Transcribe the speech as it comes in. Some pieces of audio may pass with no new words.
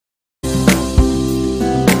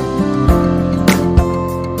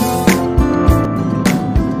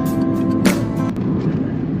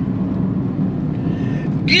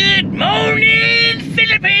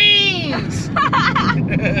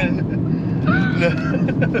All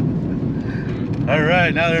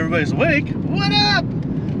right, now that everybody's awake, what up?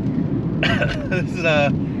 This is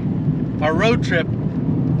our road trip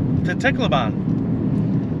to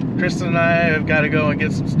Tacloban. Kristine and I have got to go and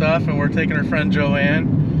get some stuff, and we're taking our friend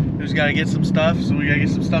Joanne, who's got to get some stuff, so we got to get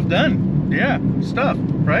some stuff done. Yeah, stuff,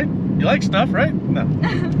 right? You like stuff, right? No.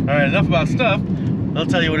 All right, enough about stuff. I'll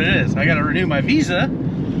tell you what it is. I got to renew my visa.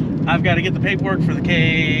 I've got to get the paperwork for the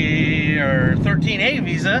K13A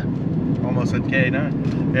visa. Almost said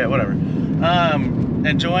K9. Yeah, whatever.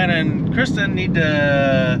 And Joanna and Kristine need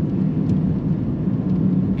to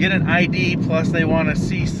get an ID, plus they want to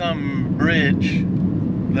see some bridge,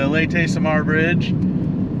 the Leyte bridge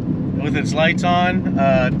with its lights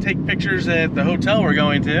on, take pictures at the hotel we're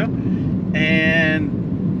going to,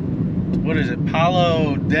 and what is it,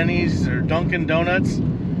 Palo Denny's or Dunkin' Donuts?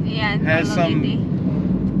 Yeah, has some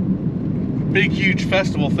big huge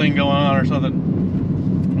festival thing going on or something,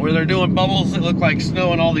 where they're doing bubbles that look like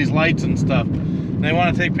snow and all these lights and stuff. And they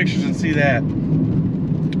want to take pictures and see that.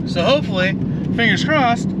 So hopefully, fingers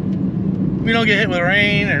crossed, we don't get hit with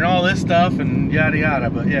rain and all this stuff and yada yada.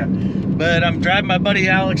 But yeah, but I'm driving my buddy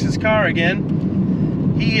Alex's car again.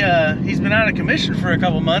 He's been out of commission for a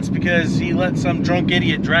couple months because he let some drunk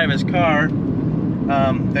idiot drive his car.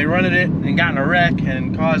 They rented it and got in a wreck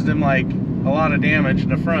and caused him like a lot of damage in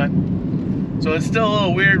the front. So it's still a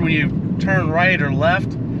little weird when you turn right or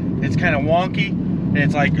left. It's kind of wonky, and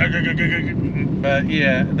it's like, but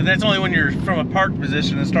yeah, but that's only when you're from a park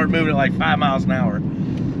position and start moving at like 5 miles an hour.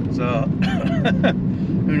 So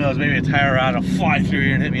who knows, maybe a tire rod will fly through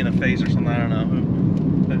here and hit me in the face or something, I don't know.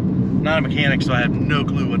 I'm not a mechanic, so I have no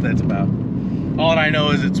clue what that's about. All that I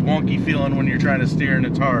know is it's wonky feeling when you're trying to steer and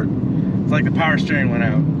it's hard. It's like the power steering went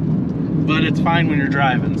out. But it's fine when you're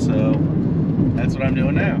driving, so that's what I'm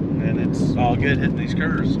doing now. And it's all good hitting these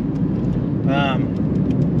curves.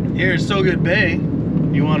 Here's So Good Bay.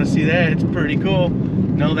 You want to see that? It's pretty cool.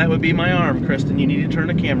 No, that would be my arm, Kristine. You need to turn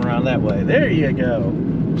the camera around that way. There you go.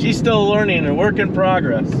 She's still learning, a work in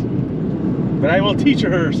progress. But I will teach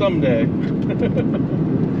her someday.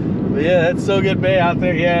 But yeah, that's So Good Bay out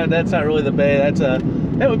there. Yeah, that's not really the bay.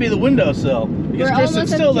 That would be the windowsill. Because Kristine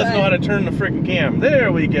still doesn't know how to turn the freaking cam.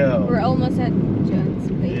 There we go. We're almost at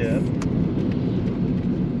Joan's place. Yeah.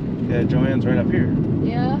 Yeah, Joanne's right up here.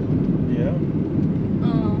 Yeah. Yeah.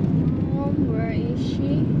 Where is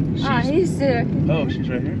she? He's there. Oh, she's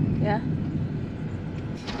right here? Yeah.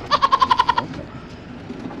 Okay.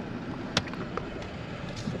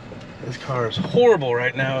 This car is horrible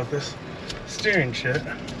right now with this steering shit.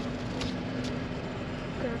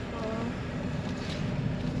 Careful.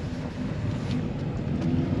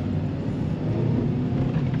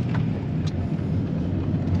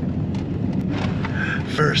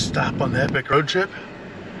 First stop on the epic road trip.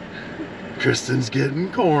 Kristine's getting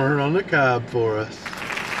corn on the cob for us.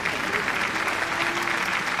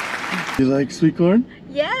 You like sweet corn?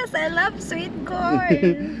 Yes, I love sweet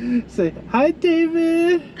corn. Say hi,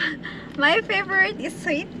 David. My favorite is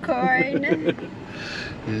sweet corn.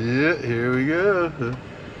 Yeah, here we go.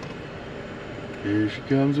 Here she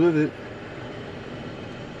comes with it.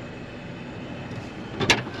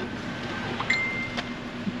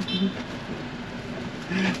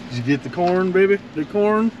 Did you get the corn, baby? The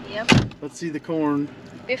corn? Yep. Let's see the corn.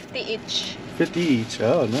 50 each. 50 each.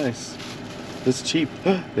 Oh, nice. That's cheap.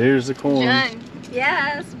 There's the corn. John.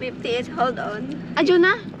 Yes, 50 each. Hold on.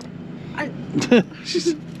 Ajuna?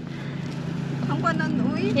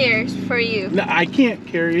 Here's for you. No, I can't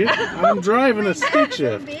carry it. I'm driving a stick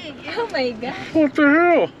shift. Big. Oh my god. What the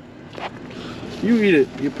hell? You eat it.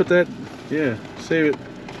 You put that. Yeah. Save it.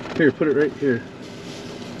 Here, put it right here.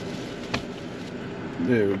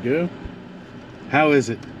 There we go. How is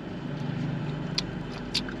it?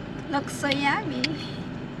 Looks so yummy.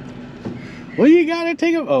 Well, you gotta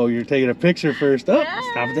take a. Oh, you're taking a picture first. Oh, Yes.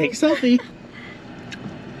 stop and take a selfie.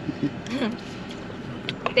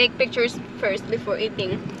 Take pictures first before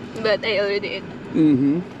eating, but I already ate.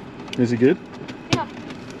 Mm-hmm. Is it good? Yeah.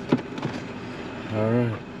 All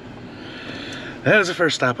right. That was the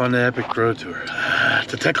first stop on the epic road tour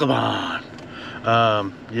to Tacloban.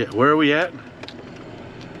 Yeah. Where are we at?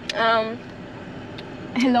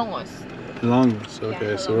 Hilongos. Hilongos.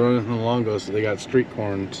 Okay, Yeah, so we're in Hilongos. So they got street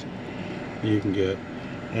corns you can get,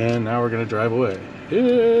 and now we're gonna drive away.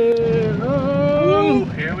 Yeah. Oh,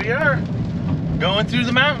 here we are, going through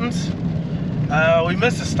the mountains. We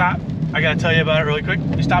missed a stop. I gotta tell you about it really quick.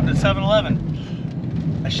 We stopped at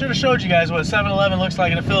 7-Eleven. I should have showed you guys what 7-Eleven looks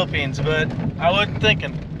like in the Philippines, but I wasn't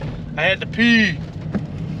thinking. I had to pee.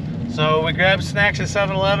 So we grabbed snacks at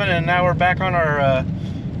 7-Eleven, and now we're back on our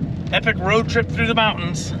epic road trip through the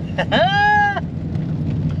mountains.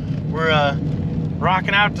 We're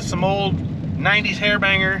Rocking out to some old 90s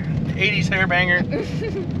hairbanger, 80s hairbanger.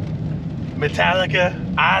 Metallica,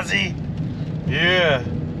 Ozzy. Yeah.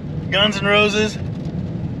 Guns N' Roses.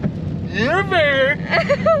 Yeah, bear.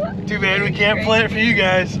 Too bad we can't play it for you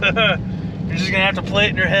guys. You're just gonna have to play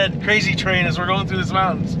it in your head. Crazy Train as we're going through these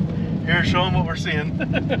mountains. Here, show them what we're seeing.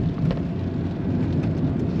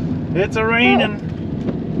 It's a raining.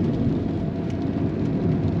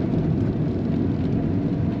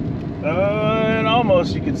 And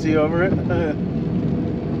almost you can see over it.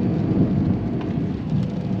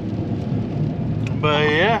 But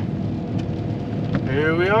yeah,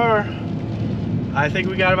 here we are. I think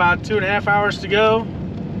we got about 2.5 hours to go.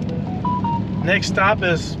 Next stop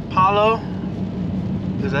is Palo.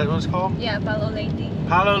 Is that what it's called? Yeah, Palo Leyte.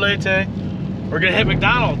 Palo Leyte. We're gonna hit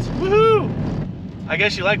McDonald's. Woohoo! I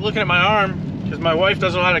guess you like looking at my arm because my wife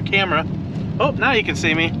doesn't know how to camera. Oh, now you can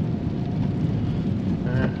see me.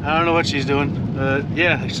 I don't know what she's doing.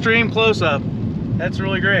 Yeah, extreme close up. That's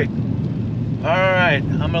really great. All right,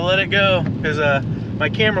 I'm gonna let it go because my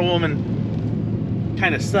camera woman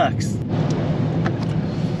kind of sucks.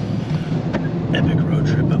 Epic road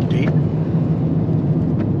trip update.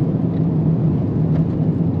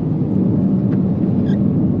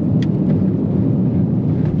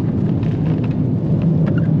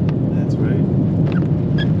 That's right.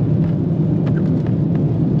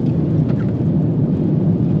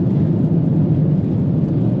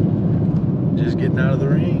 Just getting out of the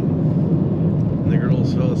rain. The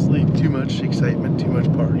girls fell asleep. Too much excitement, too much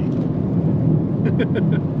party.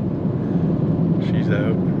 She's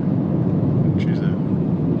out. She's out.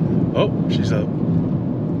 Oh, she's up.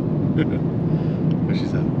 But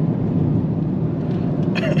she's up.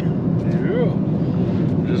 Here we go.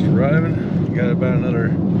 Just arriving. Got about another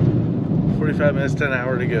 45 minutes to an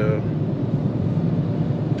hour to go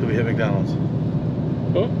till we hit McDonald's.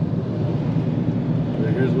 Oh. So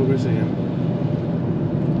here's what we're seeing.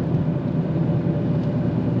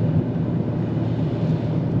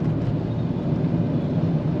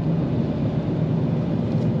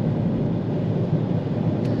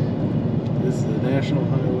 National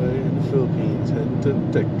highway in the Philippines, heading to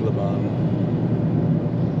Tacloban.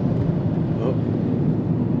 Oh,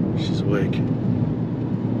 she's awake.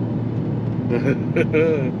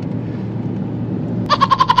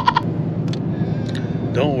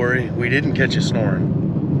 Don't worry, we didn't catch you snoring.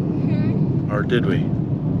 Or did we?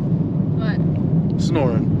 What?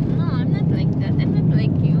 Snoring. No, I'm not like that. I'm not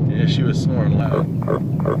like you. Yeah, she was snoring loud.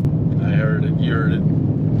 I heard it. You heard it.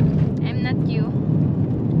 I'm not you.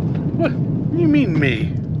 What? You mean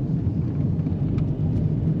me?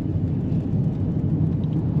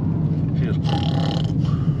 She goes.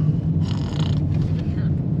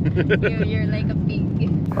 You're like a pig.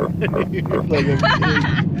 You're like a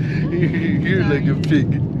pig. You're like a pig.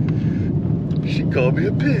 She called me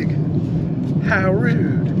a pig. How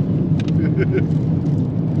rude.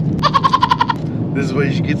 This is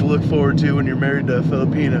what you get to look forward to when you're married to a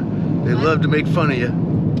Filipina. They love to make fun of you.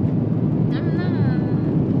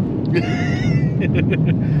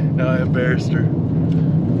 No, I embarrassed her.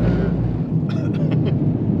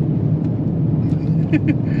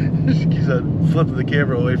 She keeps on flipping the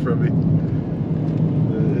camera away from me.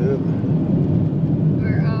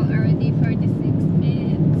 We're already 46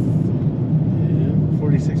 minutes. Yeah,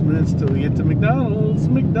 46 minutes till we get to McDonald's.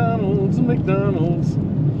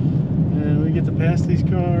 And we get to pass these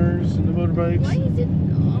cars and the motorbikes. Why is it?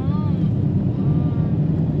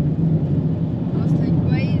 I was like,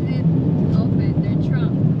 why is it open? Their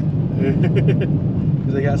trunk.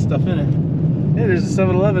 Because they got stuff in it. Hey, there's a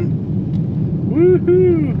 7-Eleven.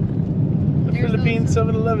 Woohoo! The Philippine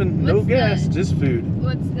 7-Eleven. No gas, just food.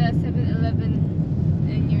 What's the 7-Eleven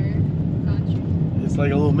in your country? It's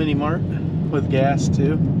like a little mini mart with gas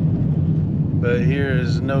too. But here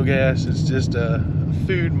is no gas, it's just a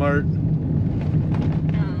food mart.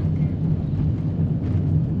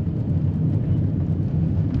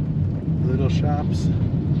 Little shops.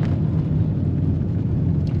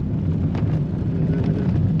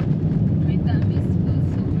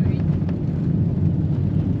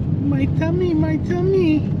 My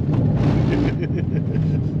tummy.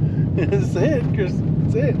 Say it, Chris.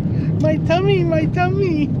 Say it. My tummy. My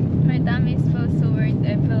tummy is full, so weird. I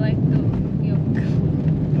feel like to puke.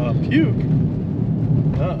 Puke?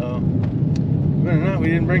 Uh-oh. Better not, we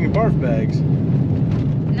didn't bring the barf bags.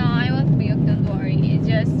 No, I won't puke, don't worry. It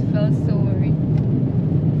just feels so weird.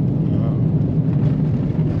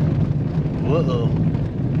 Uh-oh.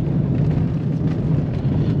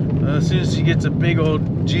 As soon as she gets a big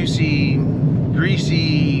old juicy,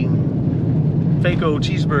 greasy, Fako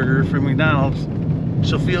cheeseburger from McDonald's,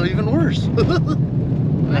 she'll feel even worse.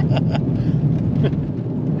 What?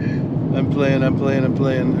 playing.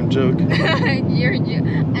 I'm joking. I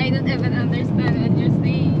don't even understand what you're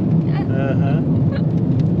saying.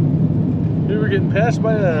 We were getting passed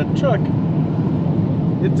by a truck.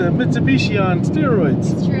 It's a Mitsubishi on steroids.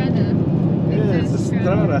 Strada. Yeah, it's a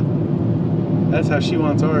Strada. That's how she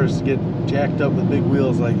wants ours, to get jacked up with big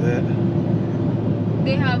wheels like that.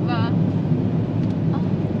 They have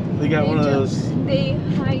They got one of those. They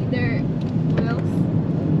hide their wheels.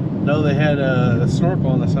 No, they had a snorkel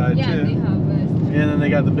on the side too. Yeah, they have And then they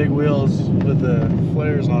got the big wheels with the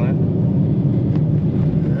flares on it.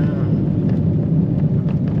 Yeah.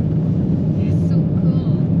 It's so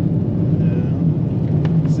cool.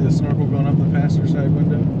 Yeah. See the snorkel going up the passenger side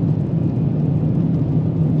window?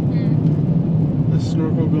 The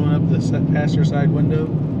snorkel going up the passenger side window?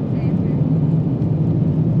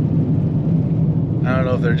 I don't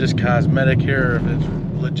know if they're just cosmetic here or if it's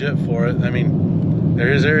legit for it. I mean,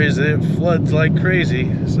 there is areas that it floods like crazy,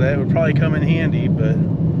 so that would probably come in handy, but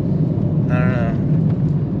I don't know.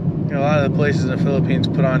 You know, a lot of the places in the Philippines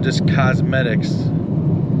put on just cosmetics.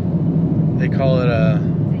 They call it a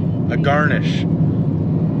garnish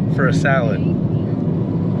for a salad,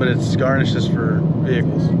 but it's garnishes for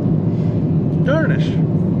vehicles. Garnish.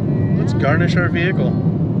 Let's garnish our vehicle.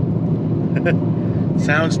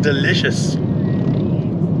 Sounds delicious.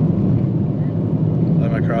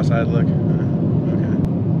 Let my cross-eyed look. Okay.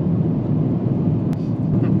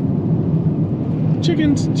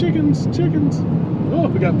 Chickens. Oh,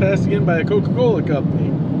 we got passed again by a Coca-Cola company.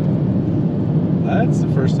 That's the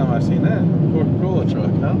first time I've seen that. Coca-Cola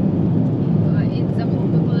truck, huh? It's a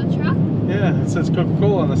Coca-Cola truck? Yeah, it says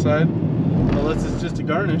Coca-Cola on the side. Unless it's just a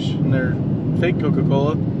garnish and they're fake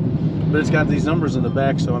Coca-Cola. But it's got these numbers in the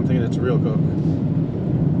back, so I'm thinking it's real Coke.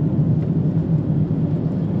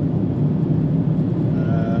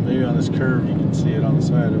 Maybe on this curve you can see it on the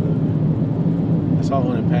side of it. I saw it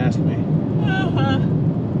when it passed me.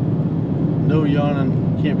 No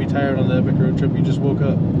yawning, can't be tired on the epic road trip, you just woke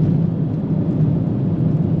up.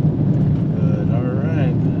 Good,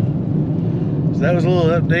 alright. So that was a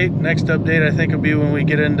little update. Next update I think will be when we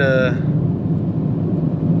get into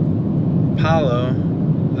Palo,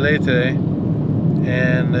 Leyte,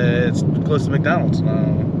 and it's close to McDonald's.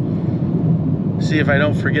 See if I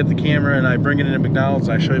don't forget the camera and I bring it into McDonald's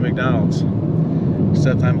and I show you McDonald's.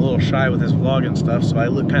 Except I'm a little shy with this vlog and stuff, so I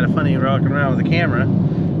look kind of funny walking around with the camera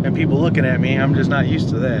and people looking at me. I'm just not used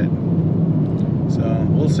to that. So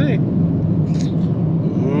we'll see.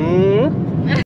 Ooh.